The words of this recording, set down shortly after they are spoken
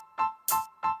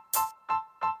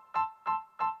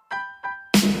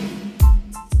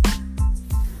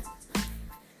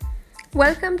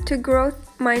Welcome to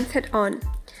Growth Mindset On.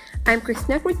 I'm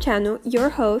Cristina Cruciano, your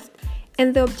host,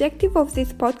 and the objective of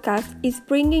this podcast is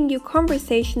bringing you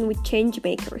conversation with change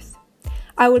makers.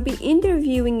 I will be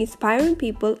interviewing inspiring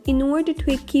people in order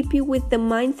to equip you with the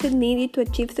mindset needed to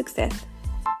achieve success.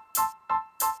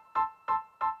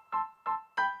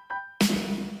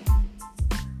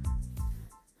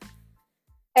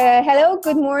 Hello,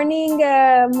 good morning,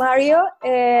 Mario.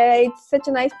 It's such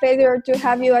a nice pleasure to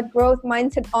have you at Growth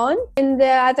Mindset On. And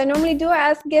as I normally do, I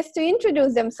ask guests to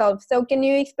introduce themselves. So can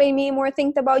you explain me more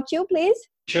things about you, please?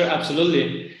 Sure,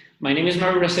 absolutely. My name is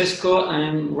Mario Brasesco.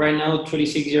 I'm right now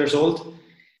 26 years old.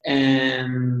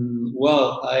 And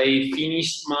I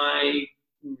finished my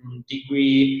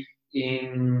degree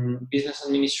in business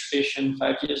administration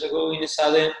 5 years ago in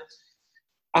ESADE.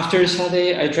 After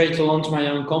ESADE, I tried to launch my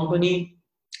own company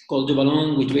called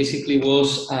Jubalon, which basically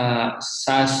was a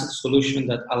SaaS solution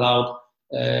that allowed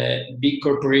big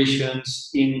corporations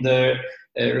in the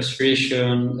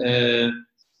restoration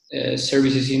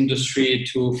services industry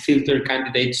to filter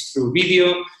candidates through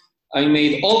video. I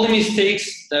made all the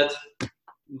mistakes that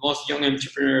most young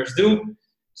entrepreneurs do,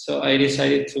 so I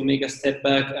decided to make a step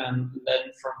back and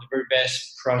learn from the very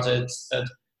best projects that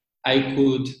I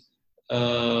could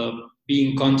be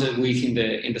in contact with in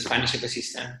the Spanish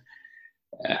ecosystem.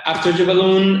 After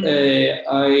Jubalon,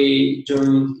 I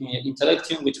joined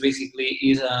Intellectium, which basically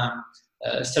is a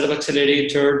startup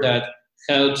accelerator that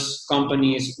helps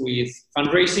companies with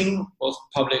fundraising, both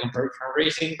public and private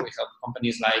fundraising. We help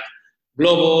companies like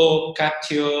Globo,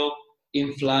 Captio,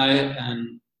 Infly,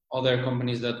 and other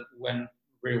companies that went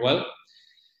very well.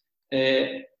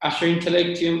 After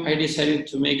Intellectium, I decided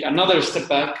to make another step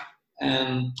back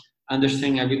and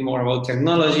understand a bit more about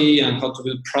technology and how to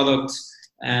build products.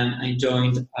 And I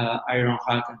joined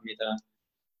Ironhack and made a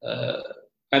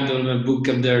web development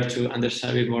bootcamp there to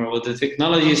understand a bit more about the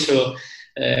technology. So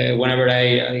whenever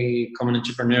I become an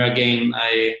entrepreneur again,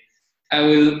 I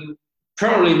will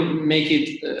probably make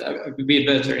it a bit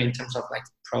better in terms of like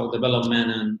product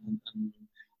development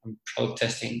and product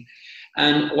testing.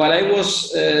 And while I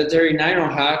was there in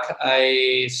Ironhack,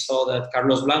 I saw that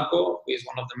Carlos Blanco, who is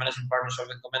one of the managing partners of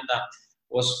Encomenda,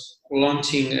 was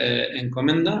launching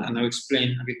Encomenda, and I'll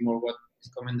explain a bit more what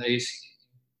Encomenda is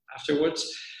afterwards.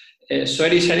 So I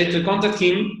decided to contact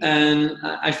him, and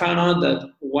I found out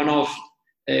that one of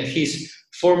his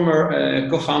former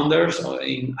co-founders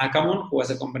in Acamon, who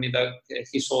was a company that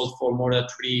he sold for more than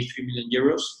 3 million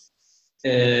euros,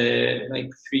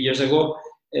 like 3 years ago,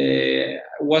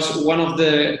 was one of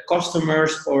the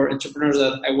customers or entrepreneurs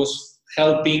that I was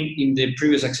helping in the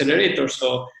previous accelerator.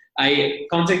 So I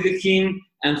contacted him,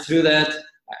 and through that,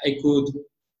 I could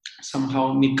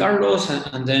somehow meet Carlos,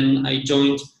 and then I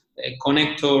joined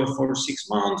Connector for 6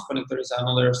 months. Connector is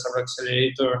another startup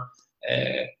accelerator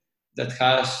that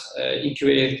has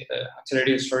incubated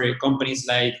companies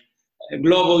like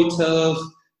Globo itself,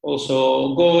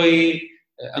 also Goi,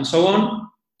 and so on.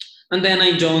 And then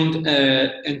I joined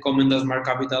Encomenda Smart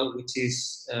Capital, which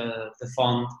is the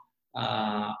fund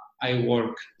I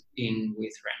work in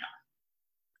with right now.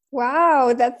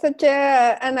 Wow, that's such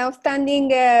an outstanding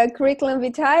curriculum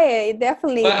vitae,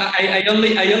 definitely. Well, I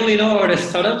only know about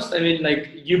startups. I mean, like,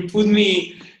 you put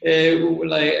me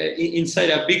inside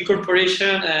a big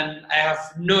corporation, and I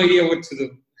have no idea what to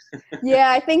do. Yeah,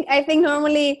 I think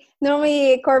normally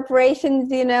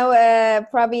corporations,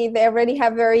 probably they already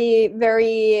have very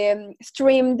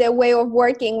streamed way of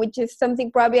working, which is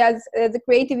something probably as the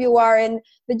creative you are and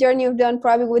the journey you've done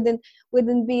probably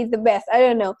wouldn't be the best. I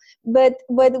don't know, but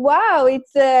wow,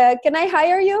 it's can I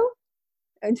hire you?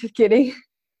 I'm just kidding.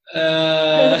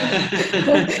 Or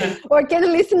can a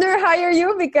listener hire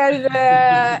you? Because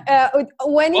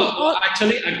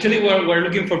actually we're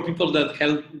looking for people that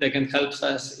can help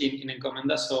us in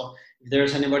Encomenda. So if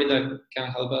there's anybody that can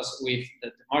help us with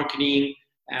the marketing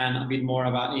and a bit more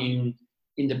about in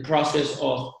the process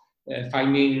of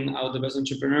finding out the best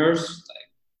entrepreneurs,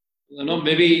 I don't know,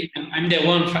 maybe I'm the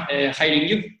one hiring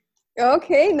you.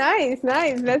 Okay, nice.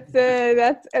 That's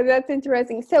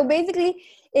interesting. So basically,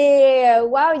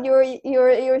 wow,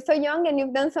 you're so young and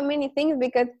you've done so many things,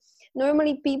 because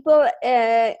normally people,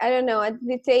 I don't know, at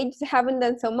this age haven't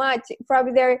done so much.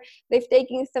 Probably they've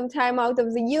taken some time out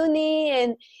of the uni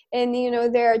and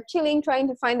they're chilling, trying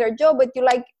to find their job. But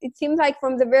it seems like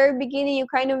from the very beginning you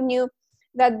kind of knew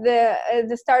that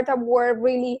the startup world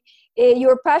really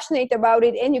you're passionate about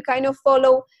it, and you kind of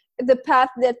follow the path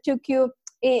that took you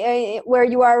where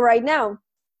you are right now.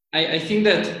 I think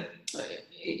that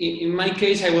in my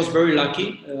case, I was very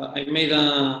lucky. I made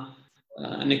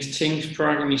an exchange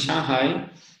program in Shanghai,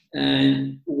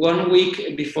 and 1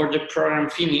 week before the program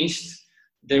finished,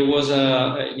 there was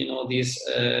this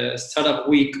startup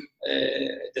week,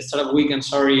 the startup weekend,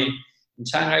 in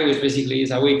Shanghai, which basically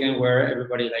is a weekend where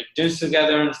everybody like joins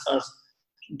together and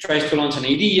tries to launch an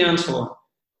idea and so on.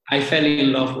 I fell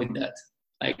in love with that.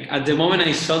 Like at the moment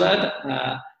I saw that,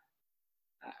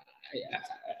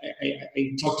 I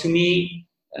talked to me,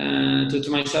 to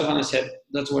myself, and I said,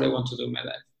 that's what I want to do in my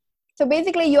life. So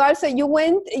basically you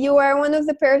were one of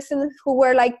the persons who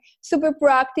were like super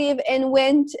proactive and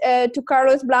went to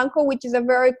Carlos Blanco, which is a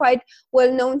very quite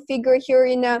well-known figure here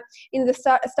in the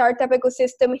startup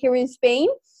ecosystem here in Spain,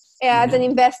 as an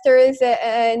investor,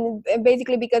 and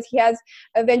basically because he has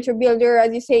a venture builder,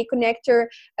 as you say, connector,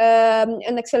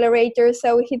 an accelerator,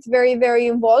 so he's very, very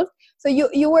involved. So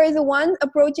you were the one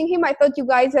approaching him. I thought you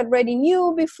guys already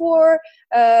knew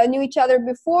each other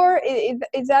before.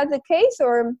 Is that the case,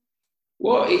 or?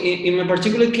 Well, in my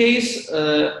particular case,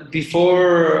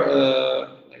 before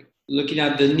looking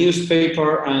at the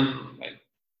newspaper and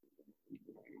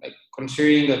like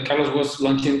considering that Carlos was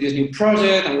launching this new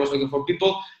project and was looking for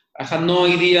people, I had no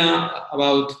idea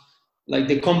about like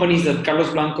the companies that Carlos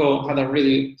Blanco had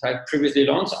already previously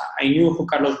launched. I knew who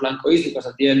Carlos Blanco is because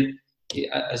at the end,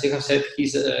 as you have said,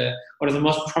 he's one of the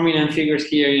most prominent figures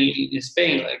here in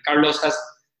Spain. Like Carlos has,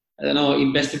 I don't know,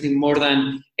 invested in more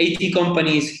than 80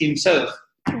 companies himself.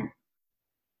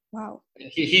 Wow.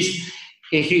 He's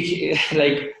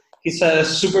a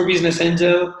super business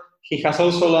angel. He has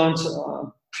also launched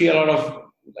a lot of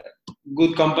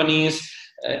good companies.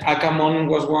 Akamon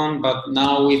was one, but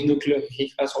now with Nucleo,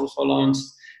 he has also launched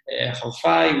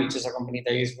Housefly, which is a company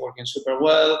that is working super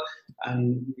well,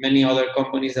 and many other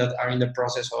companies that are in the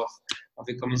process of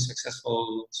becoming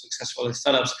successful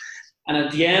startups. And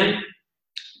at the end,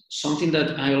 something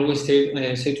that I always say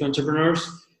to entrepreneurs,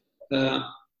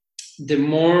 the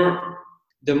more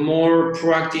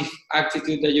proactive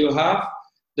attitude that you have,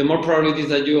 the more probabilities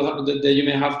that you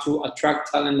may have to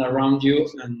attract talent around you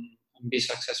and be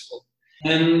successful.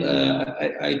 And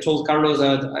I told Carlos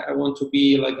that I want to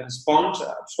be like a sponge,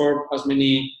 absorb as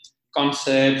many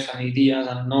concepts and ideas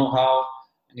and know-how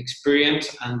and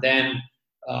experience, and then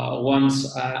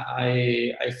once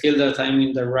I feel that I'm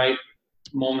in the right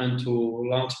moment to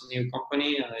launch a new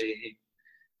company,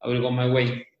 I will go my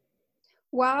way.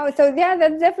 Wow. So yeah,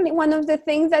 that's definitely one of the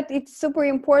things that it's super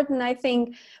important, I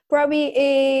think,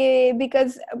 probably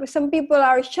because some people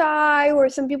are shy, or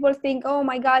some people think, oh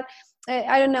my God,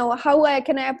 I don't know, how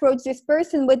can I approach this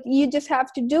person? But you just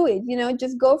have to do it,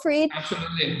 just go for it.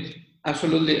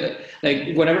 Absolutely.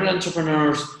 Like whenever any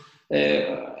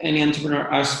entrepreneur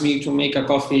asks me to make a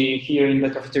coffee here in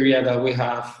the cafeteria that we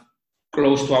have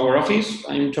close to our office,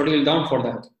 I'm totally down for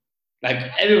that.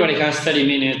 Like everybody has 30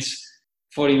 minutes,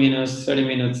 40 minutes, 30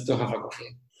 minutes to have a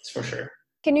coffee, that's for sure.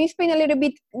 Can you explain a little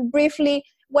bit briefly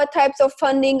what types of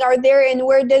funding are there and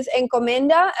where does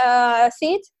Encomenda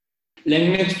sit? Let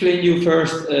me explain you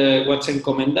first what's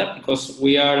Encomenda, because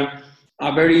we are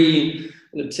a very,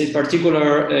 let's say,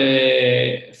 particular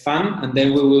fund, and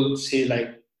then we will see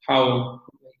like how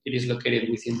it is located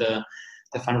within the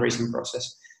fundraising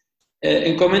process.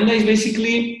 Encomenda is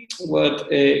basically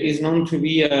what is known to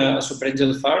be a super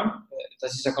angel fund.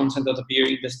 This is a concept that appeared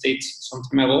in the States some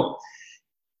time ago.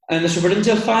 And the super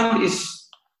angel fund is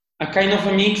a kind of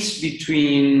a mix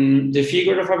between the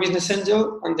figure of a business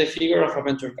angel and the figure of a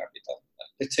venture capital.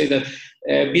 Let's say that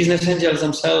business angels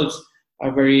themselves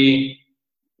are very,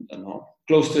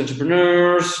 close to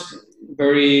entrepreneurs,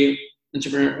 very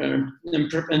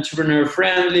entrepreneur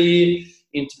friendly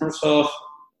in terms of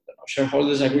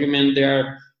shareholders agreement. They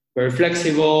are very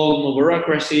flexible, no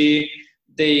bureaucracy.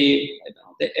 They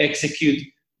execute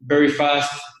very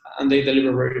fast and they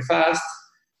deliver very fast.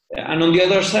 And on the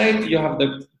other side, you have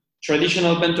the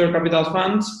traditional venture capital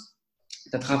funds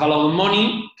that have a lot of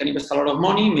money, can invest a lot of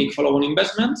money, make follow-on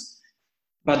investments,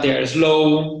 but they are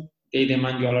slow. They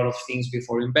demand you a lot of things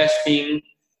before investing.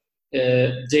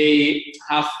 They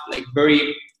have like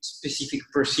very specific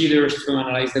procedures to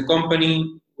analyze the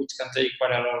company, which can take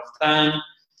quite a lot of time.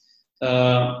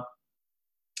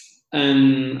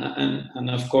 And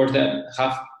of course, they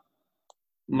have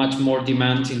much more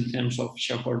demand in terms of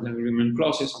shareholder agreement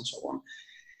clauses and so on.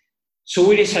 So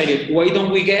we decided, why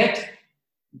don't we get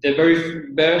the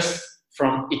very best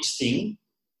from each thing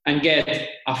and get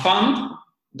a fund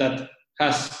that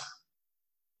has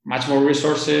much more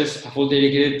resources, a full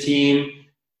dedicated team,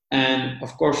 and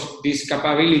of course, this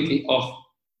capability of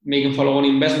making follow-on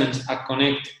investments and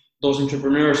connect those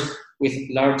entrepreneurs with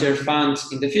larger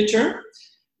funds in the future,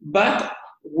 but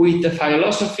with the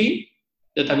philosophy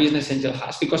that a business angel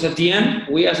has. Because at the end,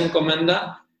 we as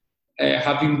Encomenda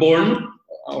have been born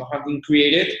or have been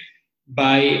created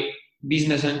by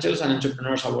business angels and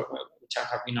entrepreneurs, which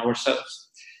have been ourselves.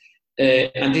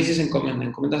 And this is Encomienda.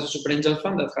 Encomienda is a super angel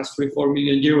fund that has 3-4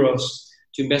 million euros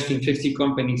to invest in 50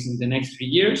 companies in the next 3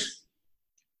 years.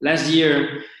 Last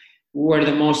year, we were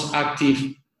the most active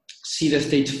seed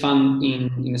stage fund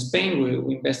in Spain.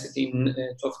 We invested in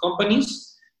 12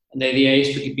 companies. And the idea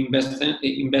is to keep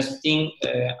investing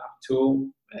up to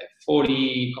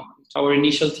 40 companies. Our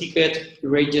initial ticket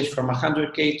ranges from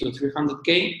 100K to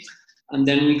 300K. And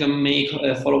then we can make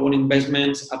follow-on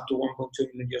investments up to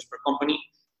 1.2 million euros per company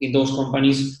in those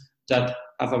companies that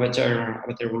have a better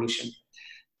evolution.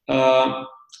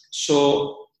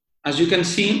 So as you can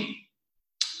see,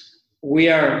 we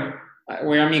are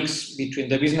a mix between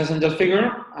the business angel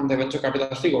figure and the venture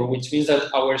capital figure, which means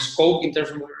that our scope in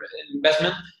terms of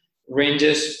investment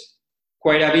ranges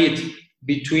quite a bit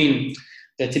between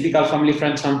the typical family,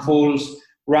 friends, and fools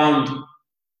round,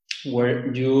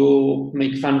 where you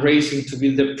make fundraising to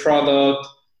build the product,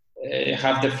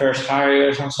 have the first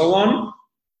hires, and so on,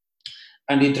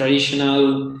 and the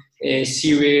traditional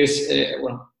series,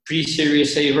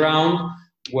 pre-series A round,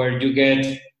 where you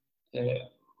get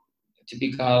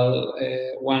typical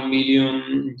 1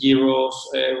 million euros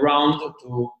round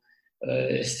to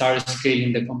start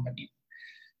scaling the company.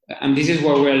 And this is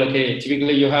where we're located.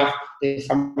 Typically, you have the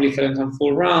family, friends, and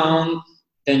full round,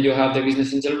 then you have the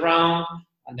business angel round,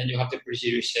 and then you have the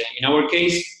pre-series A. In our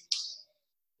case,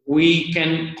 we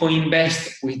can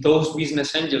co-invest with those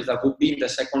business angels that would be in the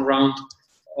second round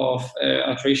of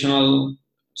a traditional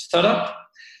startup.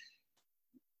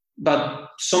 But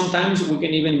sometimes we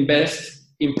can even invest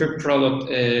in pre-product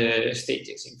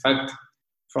stages. In fact,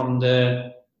 from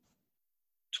the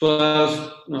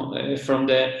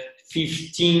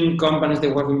 15 companies that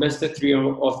we have invested, 3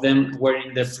 of them were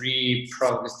in the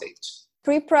pre-product stage.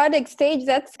 Pre-product stage,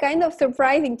 that's kind of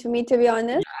surprising to me, to be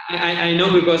honest. I know,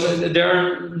 because there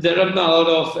are not a lot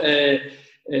of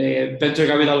venture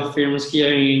capital firms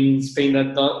here in Spain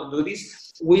that do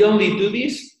this. We only do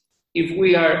this if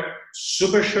we are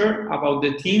super sure about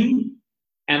the team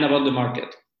and about the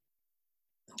market.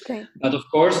 Okay. But of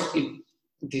course,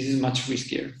 this is much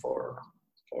riskier for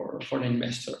the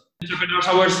investor. Entrepreneurs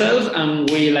ourselves, and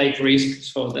we like risk,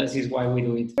 so that is why we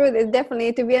do it. True,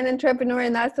 definitely. To be an entrepreneur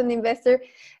and also an investor,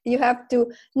 you have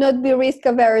to not be risk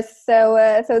averse. So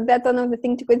that's one of the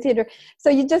things to consider. So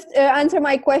you just answer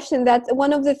my question. That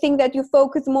one of the things that you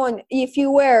focus more on, if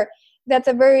you were, that's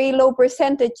a very low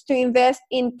percentage to invest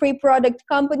in pre-product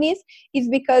companies, is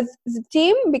because of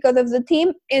the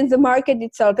team and the market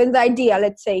itself and the idea,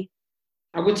 let's say.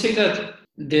 I would say that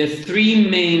the 3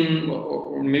 main,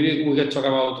 or maybe we could talk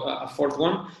about a fourth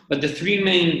one, but the 3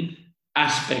 main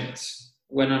aspects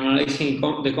when analyzing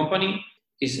the company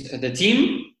is the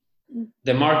team,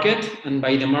 the market, and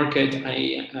by the market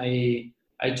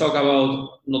I talk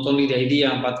about not only the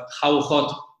idea, but how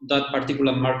hot that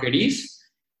particular market is,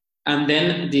 and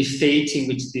then the stage in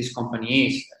which this company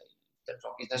is, in terms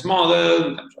of business model,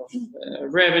 in terms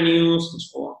of revenues, and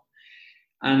so on.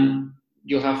 And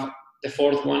you have the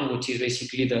fourth one, which is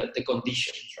basically the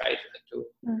conditions, right,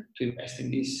 to invest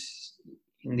in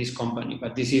this company.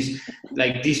 But this is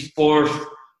like this fourth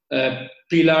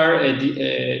pillar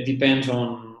depends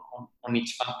on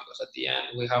each fund, because at the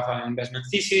end we have an investment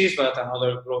thesis, but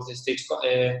another growth stage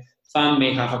fund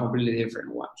may have a completely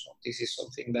different one. So this is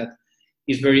something that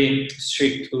is very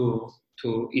strict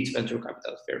to each venture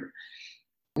capital firm.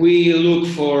 We look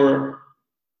for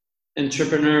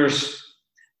entrepreneurs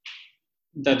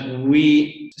that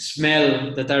we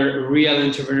smell that are real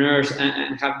entrepreneurs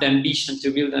and have the ambition to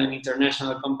build an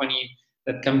international company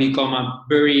that can become a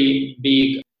very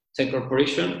big tech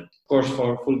corporation, of course,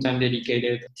 for full-time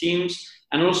dedicated teams,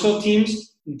 and also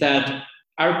teams that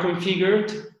are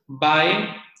configured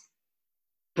by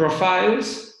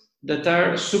profiles that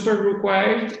are super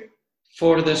required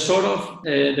for the sort of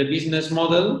the business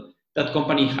model that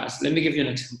company has. Let me give you an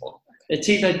example. Let's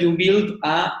say that you build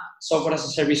a software as a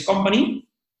service company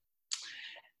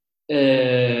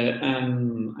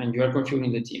and you are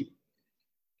configuring the team.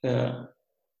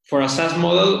 For a SaaS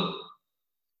model,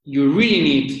 you really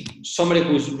need somebody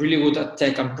who is really good at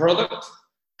tech and product,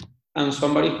 and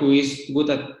somebody who is good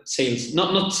at sales.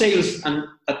 Not sales and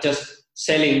at just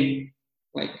selling,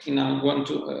 like in a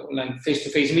like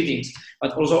face-to-face meetings,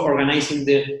 but also organizing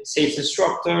the sales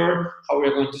structure, how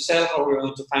we're going to sell, how we're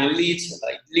going to find leads,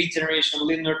 like lead generation,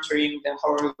 lead nurturing, then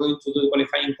how are we going to do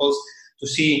qualifying calls to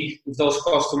see if those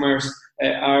customers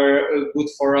are good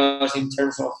for us in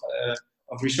terms of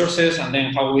resources, and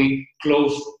then how we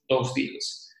close those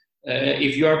deals.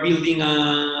 If you are building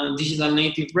a digital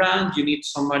native brand, you need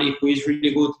somebody who is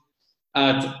really good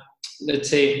at, let's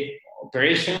say,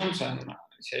 operations and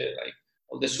like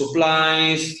all the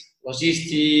supplies,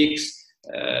 logistics,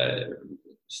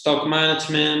 stock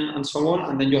management, and so on.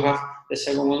 And then you have the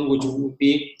second one, which would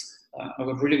be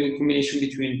a really good combination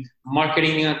between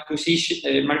marketing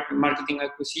acquisition,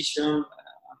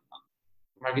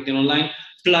 marketing online,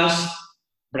 plus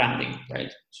branding,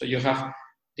 right? So you have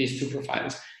these two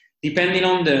profiles. Depending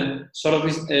on the sort of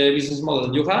business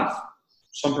model you have,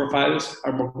 some profiles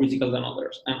are more critical than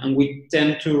others. And we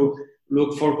tend to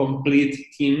look for complete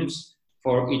teams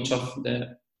for each of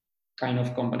the kind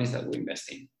of companies that we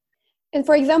invest in. And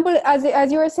for example,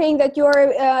 as you were saying that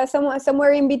you're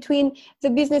somewhere in between the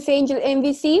business angel and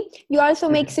VC, you also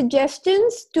make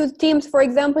suggestions to teams. For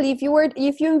example, if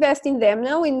you invest in them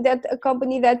now in that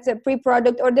company that's a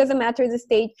pre-product or doesn't matter the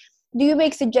stage, do you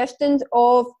make suggestions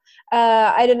of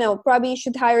I don't know, probably you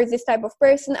should hire this type of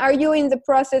person? Are you in the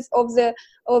process of the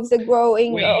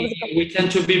growing? We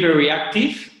tend to be very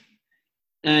active,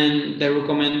 and the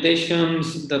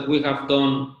recommendations that we have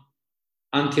done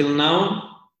until now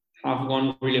have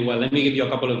gone really well. Let me give you a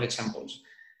couple of examples.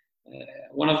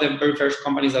 One of the very first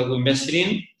companies that we invested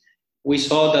in, we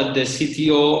saw that the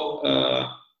CTO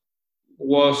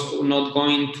was not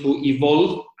going to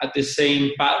evolve at the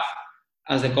same path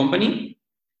as the company.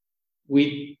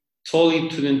 We told it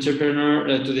to the entrepreneur,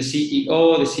 to the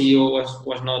CEO. The CEO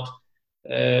was not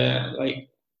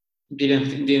didn't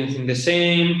think the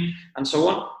same, and so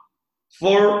on.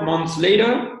 4 months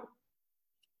later,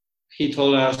 he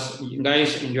told us,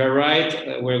 guys, you're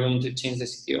right, we're going to change the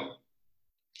CTO.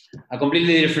 A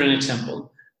completely different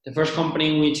example. The first company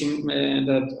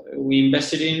that we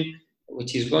invested in,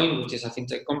 which is a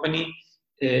fintech company,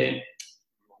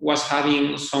 was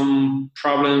having some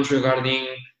problems regarding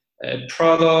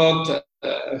product,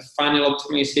 funnel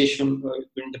optimization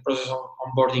during the process of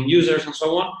onboarding users and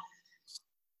so on.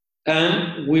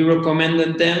 And we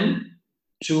recommended them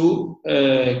to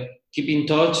keep in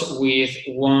touch with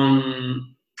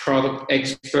one product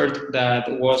expert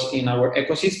that was in our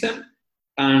ecosystem.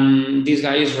 And this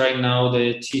guy is right now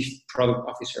the chief product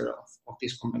officer of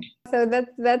this company. So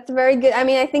that's very good. I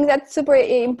mean, I think that's super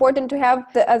important to have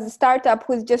as a startup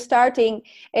who's just starting.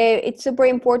 It's super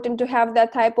important to have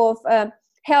that type of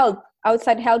help,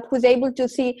 outside help, who's able to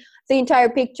see the entire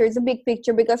picture, the big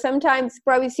picture, because sometimes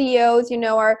probably CEOs,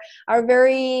 are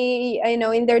very,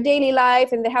 in their daily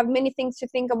life and they have many things to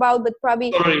think about, but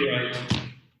probably... Totally right.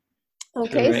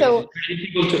 Okay, right. so... It's very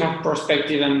difficult to have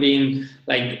perspective and being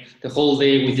like the whole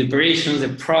day with the operations, the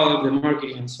product, the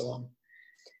marketing, and so on.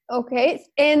 Okay,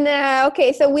 and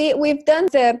so we've done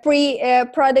the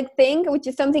pre-product thing, which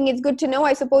is something it's good to know.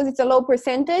 I suppose it's a low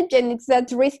percentage and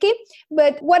that's risky.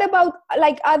 But what about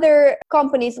like other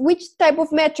companies? Which type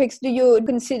of metrics do you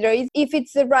consider? If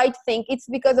it's the right thing, it's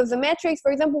because of the metrics.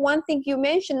 For example, one thing you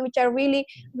mentioned, which I really,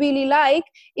 really like,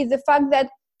 is the fact that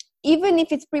even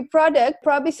if it's pre-product,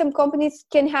 probably some companies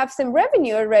can have some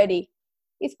revenue already.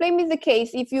 Explain me the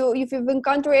case. If you've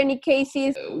encountered any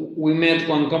cases. We met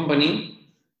one company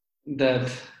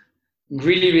that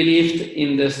really believed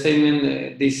in the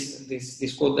statement,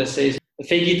 this quote that says,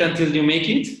 "Fake it until you make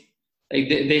it." Like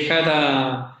they had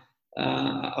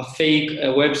a fake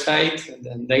website, and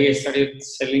then they started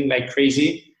selling like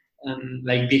crazy. And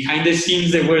like behind the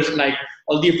scenes, there was like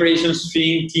all the operations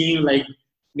team, like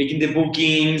making the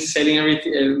bookings, selling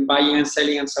everything, buying and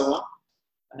selling, and so on.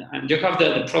 And you have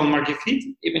the product market fit,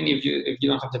 even if you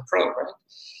don't have the product, right?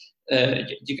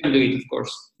 You can do it, of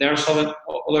course. There are some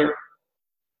other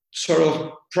sort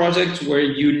of projects where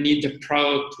you need the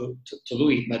product to do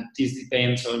it, but this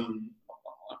depends on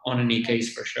any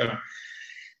case for sure.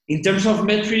 In terms of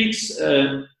metrics,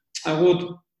 I would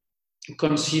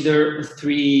consider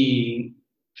three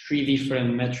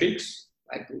different metrics.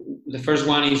 Like the first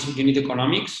one is unit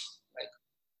economics, like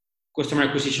customer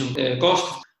acquisition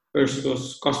cost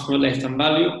versus customer lifetime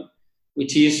value,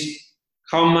 which is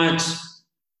how much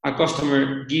a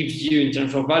customer gives you in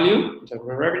terms of value, in terms of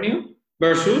revenue,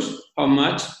 versus how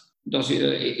much does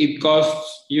it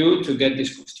costs you to get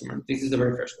this customer. This is the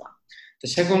very first one. The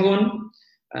second one,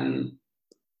 and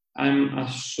I'm a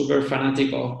super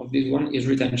fanatic of this one, is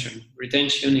retention.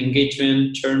 Retention,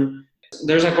 engagement, churn.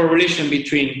 There's a correlation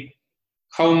between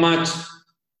how much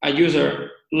a user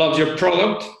loves your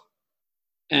product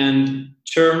and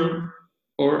churn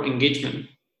or engagement.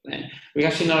 We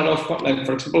have seen a lot of, like,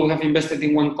 for example, we have invested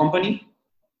in one company,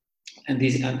 and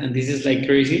this is like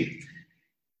crazy.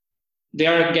 They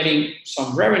are getting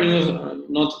some revenues,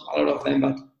 not a lot of them,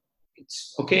 but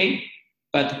it's okay.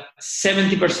 But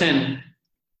 70%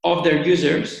 of their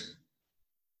users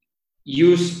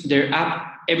use their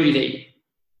app every day.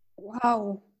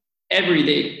 Wow. Every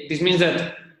day. This means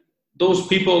that those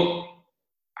people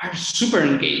are super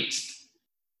engaged,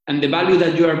 and the value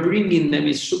that you are bringing them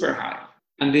is super high.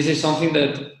 And this is something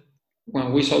that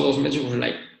when we saw those metrics, we were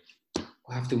like,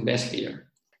 we have to invest here.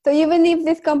 So even if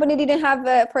this company didn't have,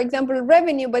 for example,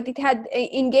 revenue, but it had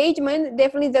engagement,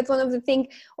 definitely that's one of the things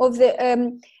of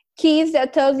the keys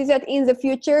that tells you that in the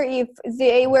future, if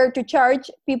they were to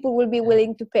charge, people will be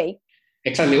willing to pay.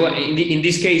 Exactly. Well, in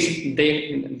this case,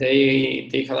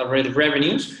 they had already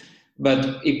revenues,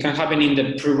 but it can happen in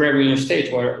the pre-revenue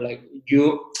stage where like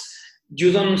you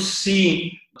don't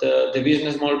see the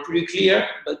business model pretty clear,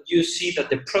 but you see that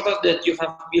the product that you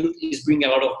have built is bringing a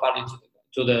lot of value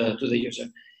to the user.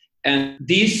 And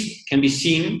this can be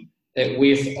seen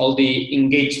with all the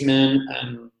engagement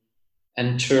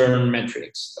and churn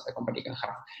metrics that a company can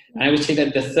have. And I would say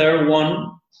that the third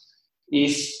one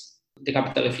is the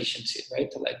capital efficiency,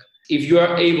 right? Like if you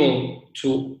are able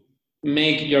to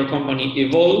make your company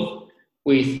evolve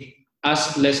with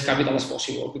as less capital as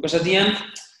possible, because at the end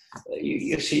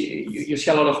you see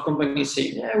a lot of companies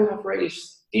saying, yeah, we have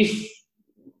raised this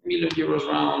million euros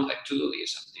round like to do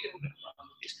this and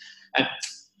this. And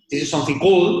this is something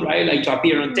cool, right? Like to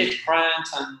appear on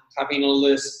TechCrunch and having all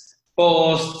these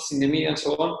posts in the media and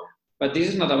so on. But this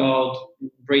is not about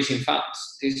raising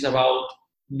funds. This is about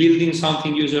building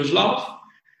something users love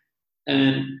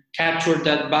and capture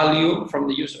that value from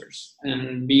the users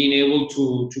and being able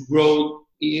to grow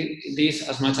this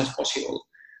as much as possible.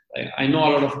 I know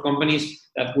a lot of companies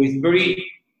that with very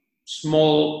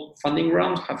small funding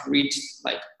rounds have reached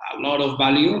like a lot of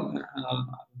value, a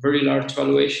very large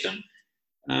valuation.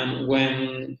 And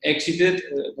when exited,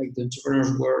 like the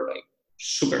entrepreneurs were like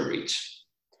super rich.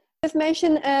 Just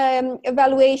mentioned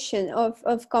evaluation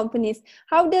of companies.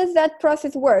 How does that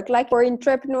process work? Like for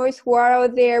entrepreneurs who are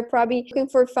out there probably looking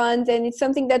for funds, and it's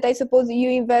something that I suppose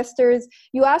you investors,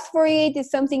 you ask for it,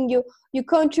 it's something you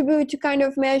contribute to kind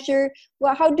of measure.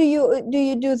 Well, how do you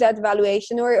do that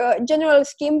evaluation, or a general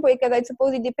scheme? Because I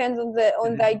suppose it depends on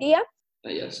the idea.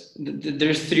 Yes,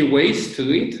 there's three ways to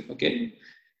do it. Okay,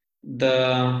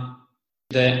 the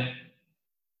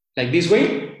like this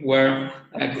way where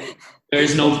like, there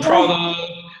is no product,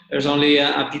 there's only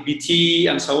a PPT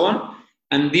and so on.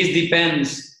 And this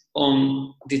depends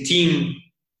on the team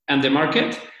and the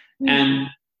market and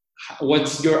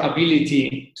what's your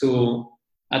ability to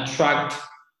attract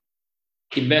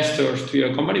investors to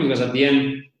your company. Because at the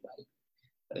end,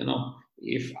 I don't know,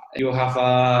 if you have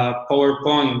a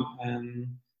PowerPoint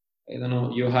and I don't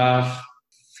know, you have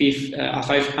a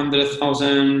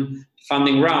 500,000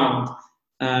 funding round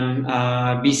and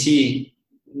VC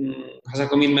has a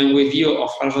commitment with you of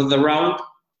half of the round,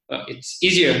 it's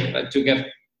easier to get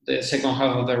the second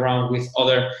half of the round with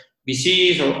other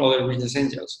VCs or other business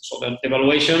angels. So the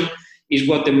evaluation is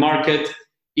what the market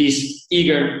is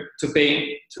eager to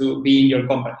pay to be in your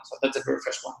company. So that's the very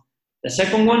first one. The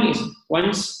second one is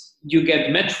once you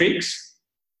get metrics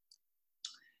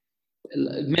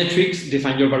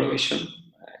define your valuation.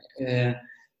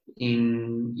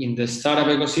 In the startup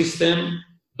ecosystem,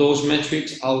 those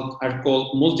metrics are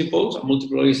called multiples. A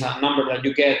multiple is a number that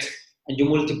you get and you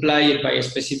multiply it by a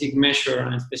specific measure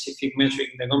and a specific metric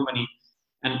in the company.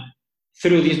 And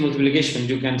through this multiplication,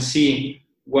 you can see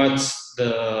what's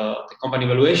the company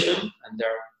valuation. And there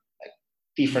are like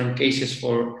different cases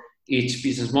for each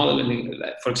business model.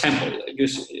 For example,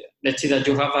 let's say that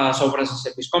you have a software as a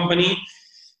service company.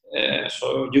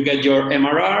 So you get your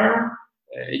MRR,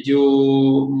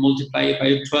 you multiply it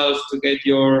by 12 to get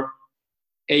your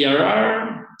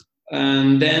ARR,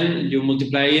 and then you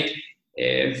multiply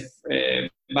it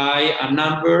by a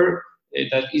number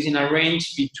that is in a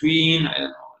range between, I don't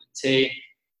know, let's say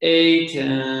 8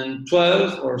 and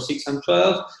 12 or 6 and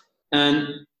 12.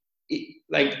 And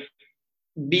like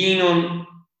being on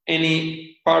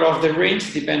any part of the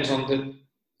range depends on the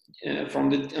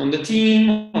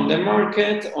team, on the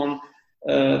market, on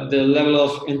the level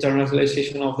of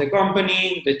internationalization of the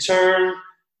company, the churn,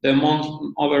 the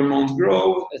month-over-month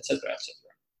growth, etc., etc.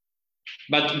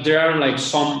 But there are like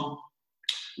some,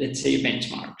 let's say,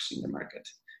 benchmarks in the market.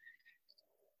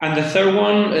 And the third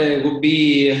one would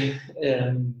be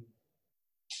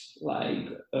what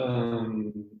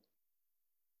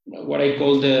I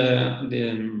call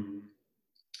the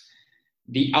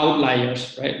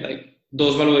outliers, right? Like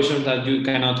those valuations that you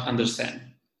cannot understand.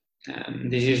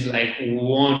 And this is like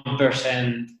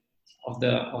 1% of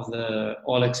the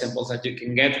all examples that you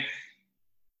can get.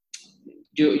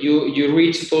 You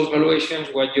reach those valuations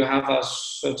when you have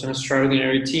such an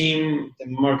extraordinary team, the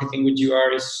marketing which you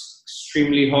are is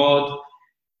extremely hot,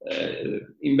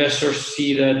 investors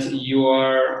see that you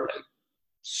are like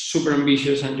super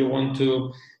ambitious and you want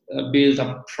to build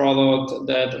a product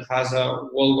that has a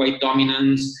worldwide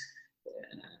dominance,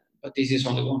 but this is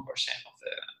only 1% of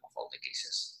all the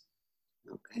cases.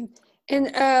 Okay, and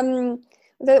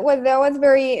that was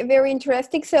very very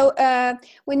interesting. So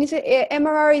when you say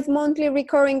MRR is monthly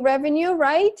recurring revenue,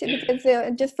 right? Because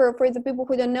just for the people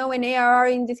who don't know, an ARR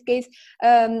in this case,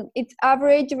 it's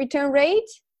average return rate.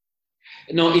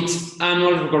 No, it's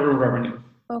annual recurring revenue.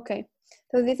 Okay.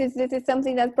 So this is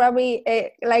something that probably,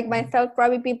 like myself,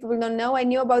 probably people don't know. I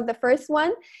knew about the first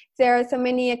one. There are so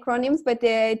many acronyms, but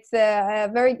it's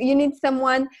you need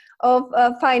someone of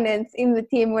finance in the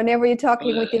team whenever you're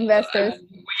talking with investors.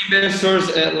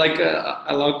 Investors like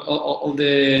a lot all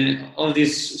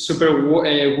these super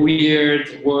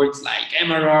weird words like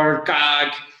MRR,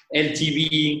 CAC,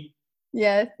 LTV.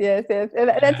 Yes.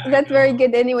 That's very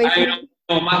good. Anyways.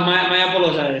 My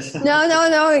apologies. No.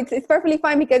 It's perfectly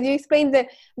fine because you explained the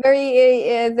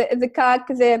very the CAC,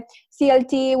 the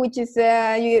CLT, which is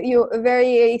you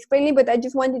very explainly. But I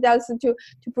just wanted also to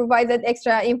provide that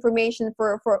extra information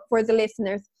for the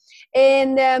listeners.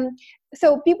 And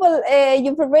so people,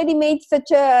 you've already made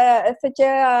such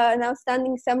an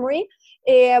outstanding summary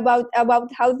about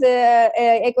how the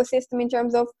ecosystem in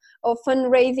terms of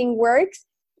fundraising works.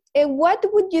 What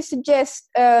would you suggest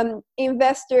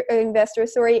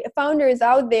founders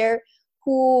out there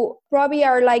who probably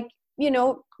are like,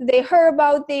 they heard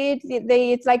about it,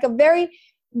 it's like a very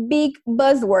big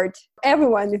buzzword.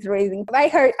 Everyone is raising. I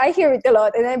hear it a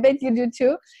lot, and I bet you do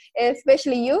too,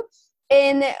 especially you.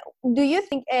 And do you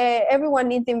think everyone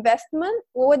needs investment?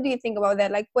 What do you think about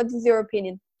that? Like, what is your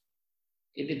opinion?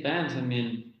 It depends. I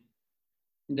mean,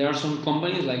 there are some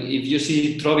companies, like if you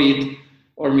see Trovit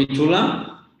or Mitula,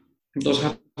 those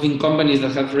have been companies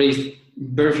that have raised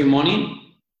very few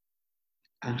money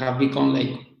and have become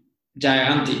like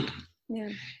gigantic. Yeah.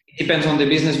 It depends on the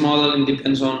business model, it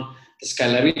depends on the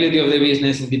scalability of the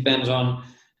business, it depends on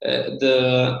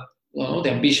the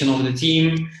ambition of the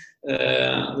team,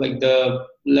 like the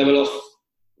level of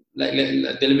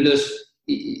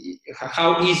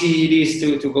how easy it is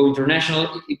to go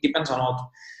international. It depends on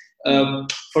all.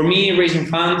 For me, raising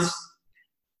funds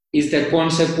is the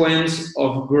consequence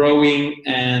of growing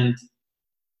and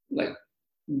like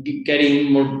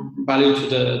getting more value to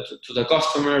the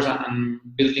customers and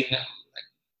building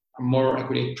a more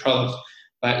accurate product,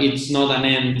 but it's not an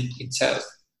end itself.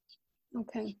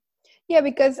 Okay. Yeah,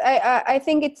 because I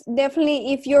think it's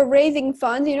definitely, if you're raising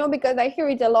funds, because I hear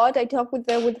it a lot, I talk with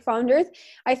founders,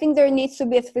 I think there needs to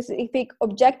be a specific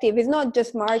objective. It's not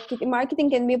just marketing. Marketing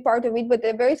can be a part of it, but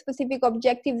a very specific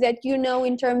objective that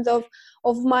in terms of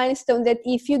milestones, that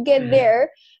if you get there,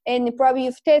 and probably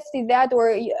you've tested that,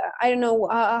 or I don't know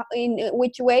in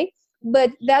which way,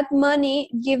 but that money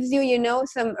gives you,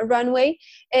 some runway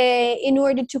in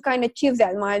order to kind of achieve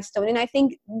that milestone. And I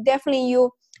think definitely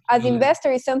you, as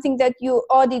investor, is something that you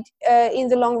audit in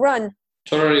the long run.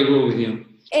 Totally agree with you.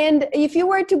 And if you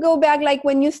were to go back, like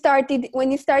when you started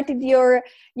your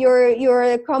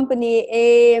company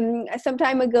some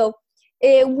time ago,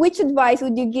 which advice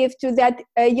would you give to that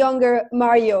younger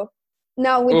Mario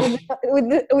now with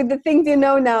the things you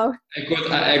know now?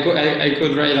 I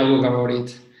could write a book about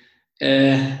it.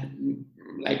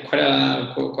 Like quite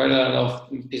a lot of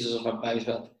pieces of advice,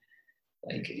 but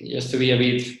like just to be a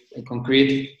bit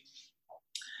concrete.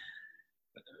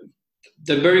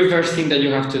 The very first thing that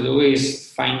you have to do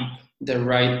is find the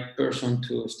right person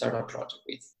to start a project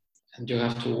with. And you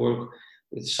have to work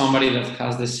with somebody that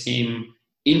has the same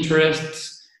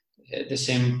interests, the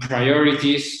same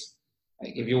priorities.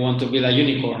 Like if you want to build a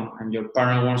unicorn and your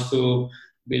partner wants to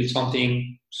build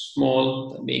something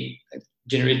small that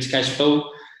generates cash flow,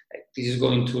 like this is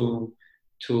going to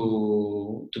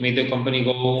make the company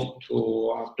go to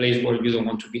a place where you don't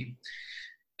want to be.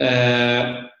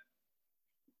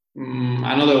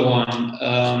 Another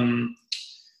one,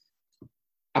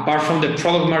 apart from the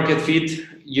product market fit,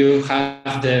 you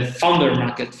have the founder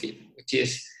market fit, which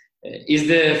is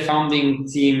the founding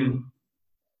team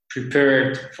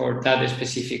prepared for that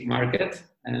specific market?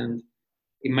 And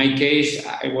in my case,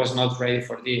 I was not ready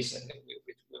for this.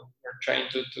 We were trying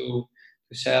to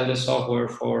sell the software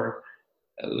for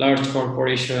large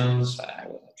corporations. I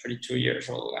was 32 years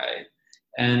old.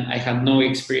 And I had no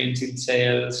experience in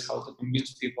sales, how to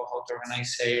convince people, how to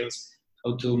organize sales,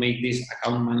 how to make this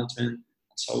account management, and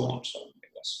so on. So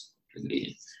it was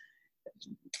really,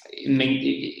 it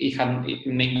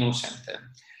made no sense.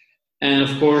 And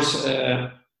of course,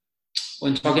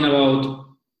 when talking about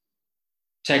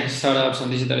tech startups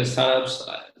and digital startups,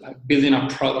 like building a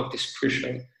product is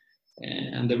crucial.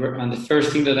 And the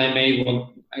first thing that I made when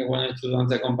I wanted to launch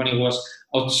the company was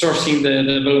outsourcing the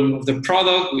development of the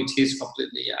product, which is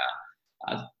completely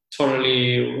a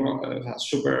totally a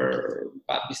super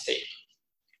bad mistake.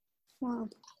 Wow.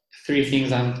 3 things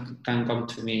that can come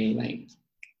to me like.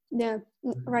 Yeah,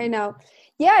 right now.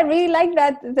 Yeah, I really like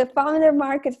that, the founder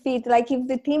market fit, like if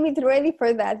the team is ready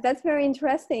for that. That's very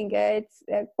interesting. It's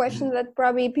a question that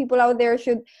probably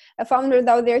founders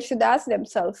out there should ask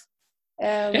themselves.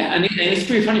 Yeah, and it's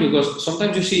pretty funny because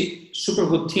sometimes you see super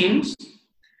good teams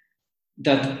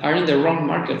that are in the wrong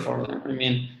market for them. I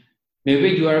mean, maybe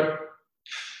you are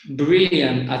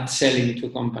brilliant at selling to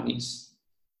companies.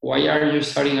 Why are you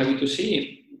starting a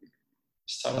B2C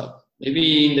startup?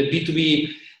 Maybe in the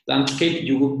B2B landscape,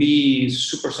 you would be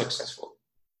super successful.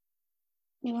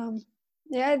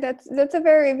 Yeah, that's a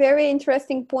very, very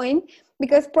interesting point,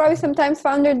 because probably sometimes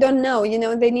founders don't know,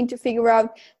 they need to figure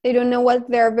out, they don't know what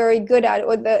they're very good at,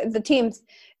 or the teams,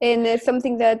 and it's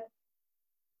something that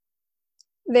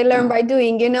they learn by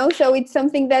doing, so it's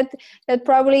something that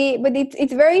probably, but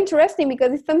it's very interesting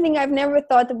because it's something I've never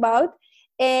thought about.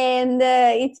 And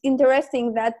it's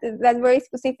interesting that very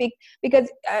specific, because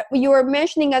you were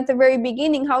mentioning at the very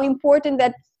beginning how important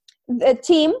that the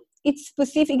team, it's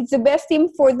specific, it's the best team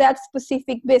for that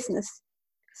specific business.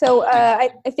 So I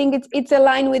think it's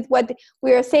aligned with what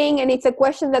we are saying, and it's a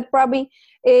question that probably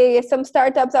some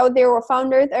startups out there or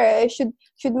founders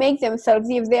should make themselves,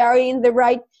 if they are in the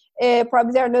right,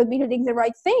 probably they are not building the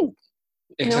right thing.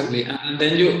 Exactly, and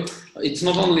then it's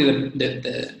not only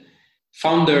the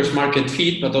founders market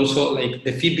fit, but also like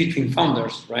the fit between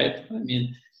founders, right? I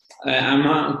mean, I'm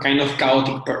a kind of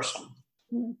chaotic person.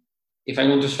 Mm. If I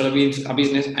want to start a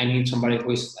business, I need somebody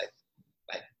who is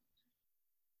like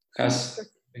has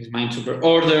his mind super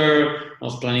order,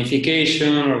 knows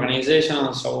planification, organization,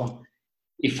 and so on.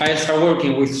 If I start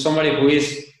working with somebody who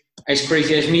is as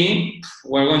crazy as me,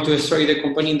 we're going to destroy the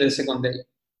company in the second day.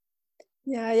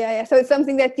 Yeah. So it's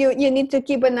something that you need to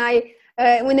keep an eye.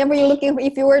 Whenever you're looking,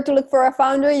 if you were to look for a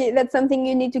founder, that's something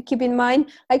you need to keep in mind,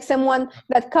 like someone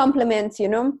that complements,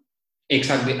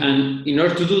 Exactly. And in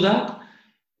order to do that,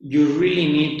 you really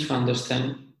need to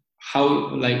understand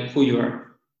who you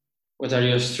are, what are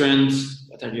your strengths,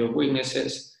 what are your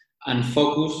weaknesses, and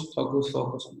focus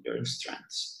on your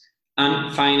strengths,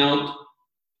 and find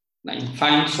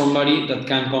somebody that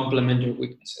can complement your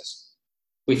weaknesses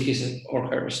with his or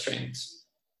her strengths.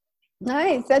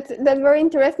 Nice. That's very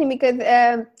interesting, because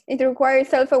it requires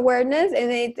self-awareness,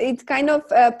 and it's kind of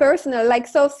personal, like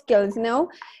soft skills,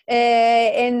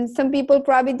 and some people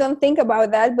probably don't think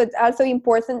about that, but also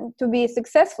important to be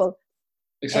successful.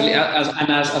 Exactly.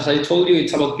 As I told you,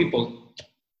 it's about people.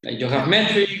 Like you have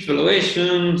metrics,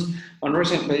 valuations,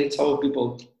 fundraising, but it's about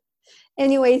people.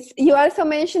 Anyways, you also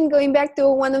mentioned, going back to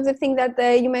one of the things that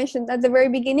you mentioned at the very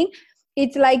beginning,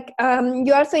 it's like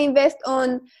you also invest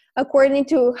on according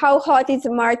to how hot is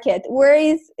the market. Where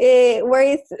is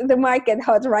the market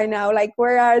hot right now? Like,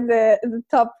 where are the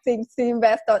top things to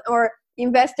invest on, or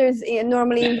investors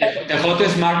normally invest? The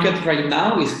hottest market right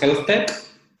now is health tech,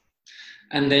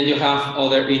 and then you have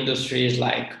other industries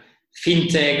like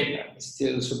fintech,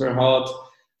 still super hot.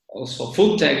 Also,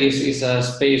 food tech is a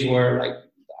space where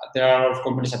there are a lot of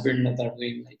companies appearing that are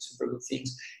doing super good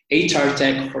things. HR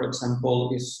tech, for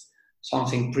example, is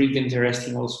something pretty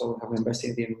interesting. Also, have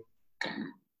invested in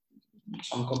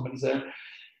some companies there,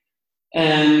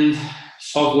 and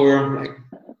software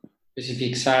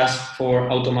specific SaaS for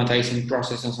automatizing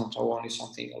processes and so on is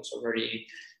something also very,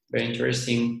 very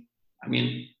interesting. I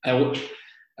mean, I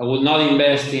would not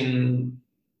invest in,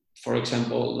 for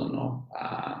example,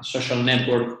 social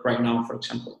network right now, for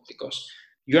example, because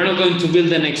you're not going to build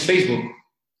the next Facebook.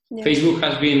 Yeah. Facebook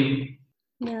has been.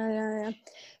 Yeah.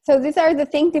 So these are the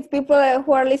things, if people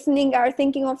who are listening are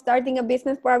thinking of starting a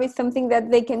business, probably something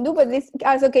that they can do, but this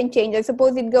also can change. I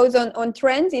suppose it goes on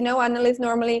trends, analysts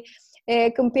normally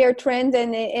compare trends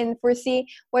and foresee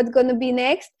what's going to be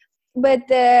next. But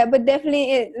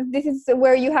definitely this is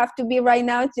where you have to be right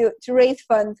now to raise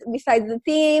funds, besides the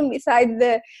team, besides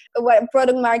the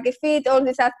product market fit, all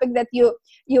this aspect that you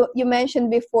mentioned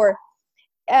before.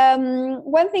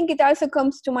 One thing it also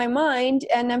comes to my mind,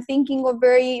 and I'm thinking of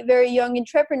very, very young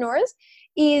entrepreneurs,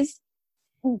 is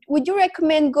would you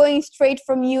recommend going straight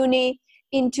from uni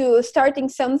into starting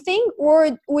something,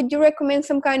 or would you recommend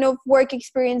some kind of work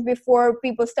experience before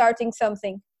people starting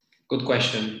something? Good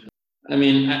question. I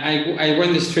mean, I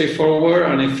went straight forward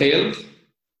and I failed.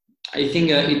 I think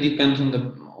it depends on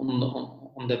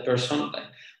the person.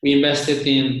 We invested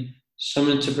in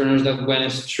some entrepreneurs that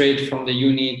went straight from the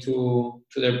uni to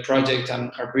their project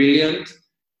and are brilliant.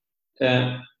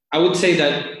 I would say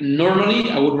that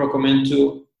normally I would recommend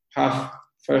to have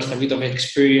first a bit of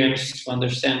experience to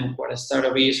understand what a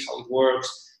startup is, how it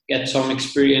works, get some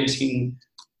experience in,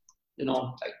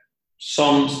 like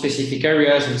some specific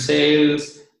areas in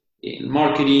sales, in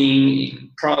marketing,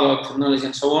 in product, technology,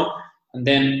 and so on, and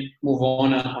then move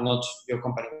on and launch your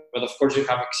company. But of course, you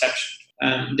have exceptions,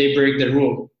 and they break the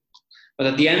rule. But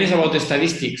at the end, it's about the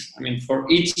statistics. I mean, for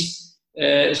each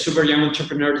super young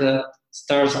entrepreneur that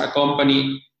starts a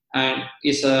company and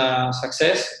is a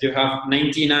success, you have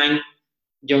 99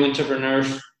 young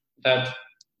entrepreneurs that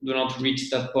do not reach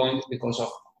that point because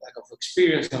of lack of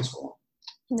experience and so on.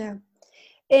 Yeah.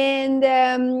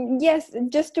 And yes,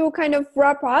 just to kind of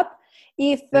wrap up,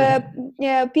 if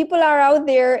people are out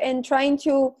there and trying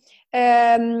to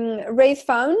raise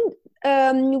fund,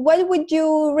 what would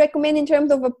you recommend in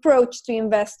terms of approach to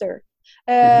investor?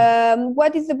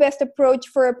 What is the best approach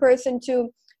for a person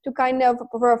to kind of,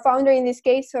 for a founder in this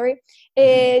case,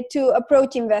 to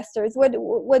approach investors?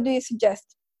 What do you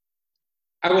suggest?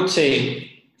 I would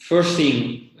say, first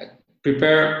thing,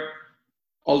 prepare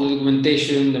all the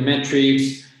documentation, the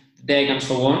metrics, the deck, and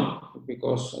so on,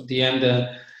 because at the end,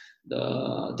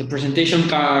 the presentation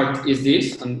card is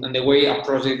this, and the way a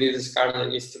project is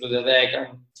discarded is through the deck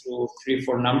and through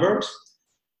 3-4 numbers.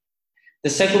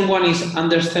 The second one is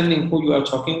understanding who you are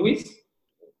talking with.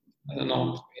 I don't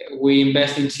know, we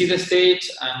invest in seed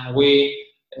stage and we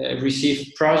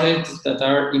receive projects that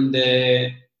are in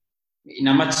a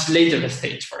much later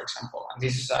stage, for example, and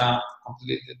this is a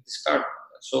completely discard.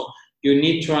 So you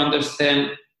need to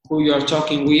understand who you are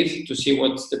talking with to see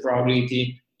what's the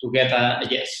probability to get a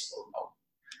yes or no.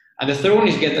 And the third one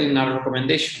is getting a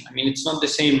recommendation. I mean, it's not the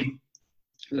same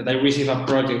that I receive a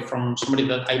project from somebody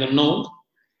that I don't know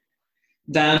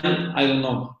than, I don't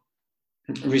know,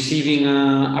 receiving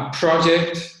a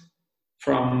project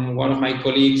from one of my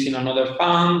colleagues in another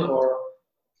fund or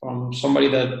from somebody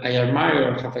that I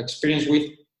admire or have experience with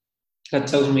that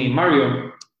tells me,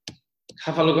 Mario,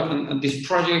 have a look at this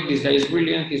project, this guy is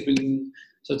brilliant, he's building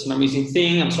such an amazing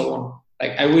thing, and so on.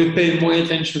 Like, I will pay more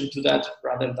attention to that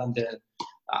rather than the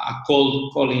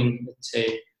cold calling, let's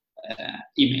say,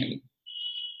 emailing.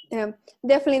 Yeah,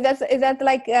 definitely. That's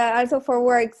like also for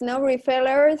works. No,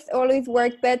 referrals always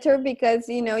work better because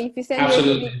if you send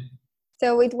Absolutely.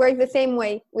 So it works the same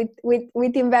way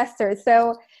with investors.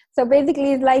 So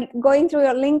basically, it's like going through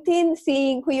your LinkedIn,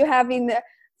 seeing who you have in the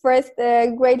first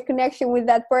great connection with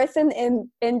that person, and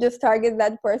just target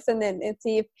that person and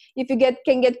see if you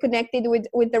can get connected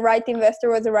with the right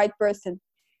investor or the right person.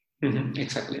 Mm-hmm.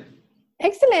 Exactly.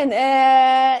 Excellent.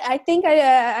 I think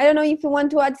I don't know if you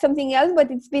want to add something else, but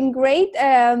it's been great.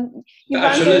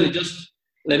 Absolutely. Just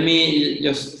let me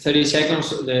 30 seconds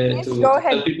to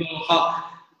tell people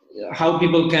how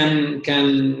people can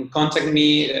contact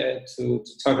me to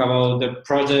talk about the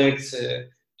projects,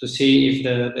 to see if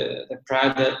the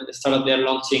product, the startup they're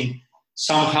launching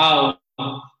somehow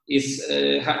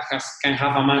can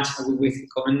have a match with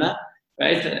Encomenda,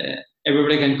 right?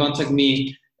 Everybody can contact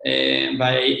me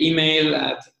by email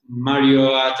at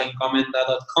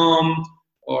mario@encomenda.com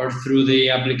or through the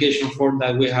application form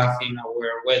that we have in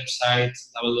our website,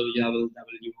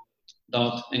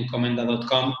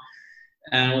 www.encomenda.com.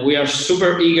 And we are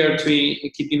super eager to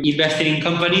keep investing in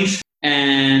companies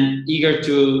and eager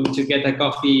to get a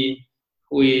coffee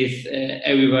with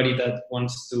everybody that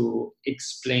wants to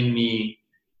explain me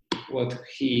what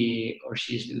he or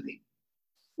she is building.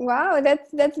 Wow,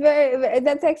 that's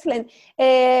excellent.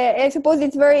 I suppose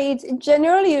it's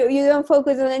general. You don't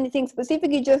focus on anything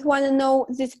specific. You just want to know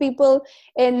these people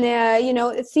and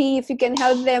see if you can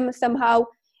help them somehow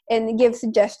and give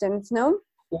suggestions. No.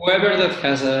 Whoever that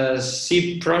has a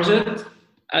seed project,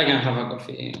 I can have a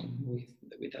coffee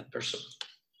with that person.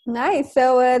 Nice.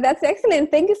 So that's excellent.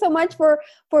 Thank you so much for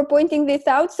pointing this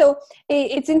out. So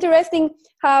it's interesting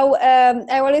how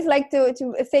I always like to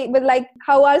say, but like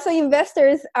how also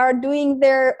investors are doing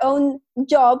their own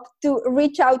job to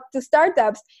reach out to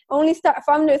startups. Only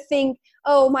founders think,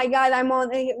 oh my God,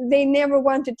 they never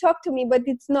want to talk to me, but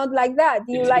it's not like that.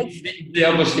 It's the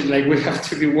opposite. Like, we have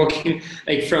to be walking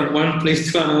like from one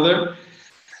place to another.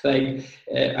 Like,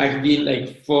 I've been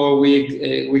like 4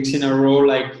 weeks in a row,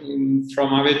 like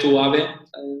from Ave to Ave,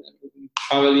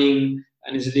 traveling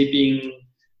and sleeping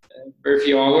very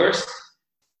few hours.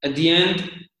 At the end,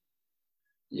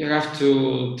 you have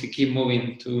to keep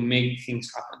moving to make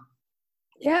things happen.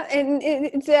 Yeah, and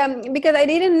it's because I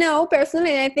didn't know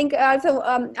personally, and I think also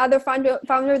other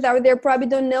founders out there probably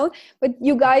don't know, but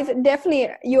you guys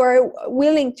definitely, you are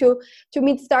willing to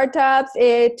meet startups,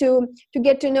 to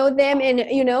get to know them, and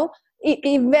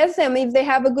invest them if they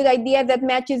have a good idea that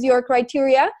matches your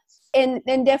criteria. and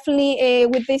definitely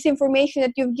with this information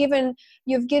that you've given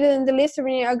the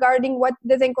listener regarding what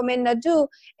does Encomenda do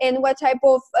and what type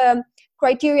of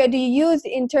criteria do you use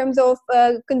in terms of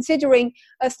considering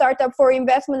a startup for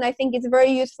investment. I think it's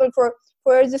very useful for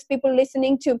those people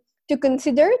listening to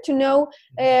consider, to know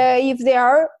if they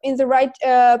are in the right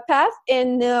path,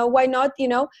 and why not,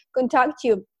 contact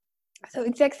you. So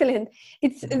it's excellent.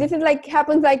 This is like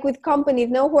happens like with companies,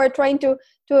 no, who are trying to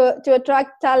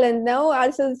attract talent. No,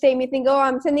 also the same. You think, oh,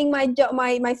 I'm sending my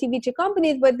CV to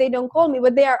companies, but they don't call me.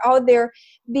 But they are out there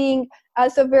being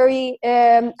also very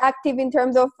active in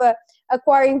terms of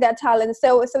acquiring that talent.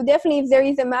 So definitely, if there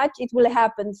is a match, it will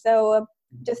happen. So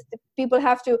just people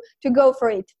have to go for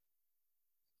it.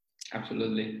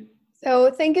 Absolutely.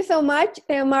 So thank you so much,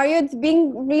 Mario. It's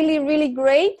been really, really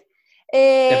great.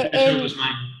 The pleasure was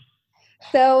mine.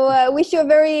 So wish you a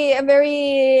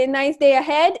very nice day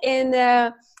ahead, and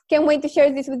can't wait to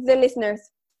share this with the listeners.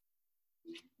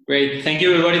 Great. Thank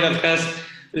you, everybody that has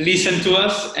listened to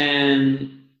us,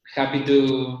 and happy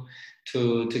to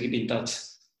keep in touch.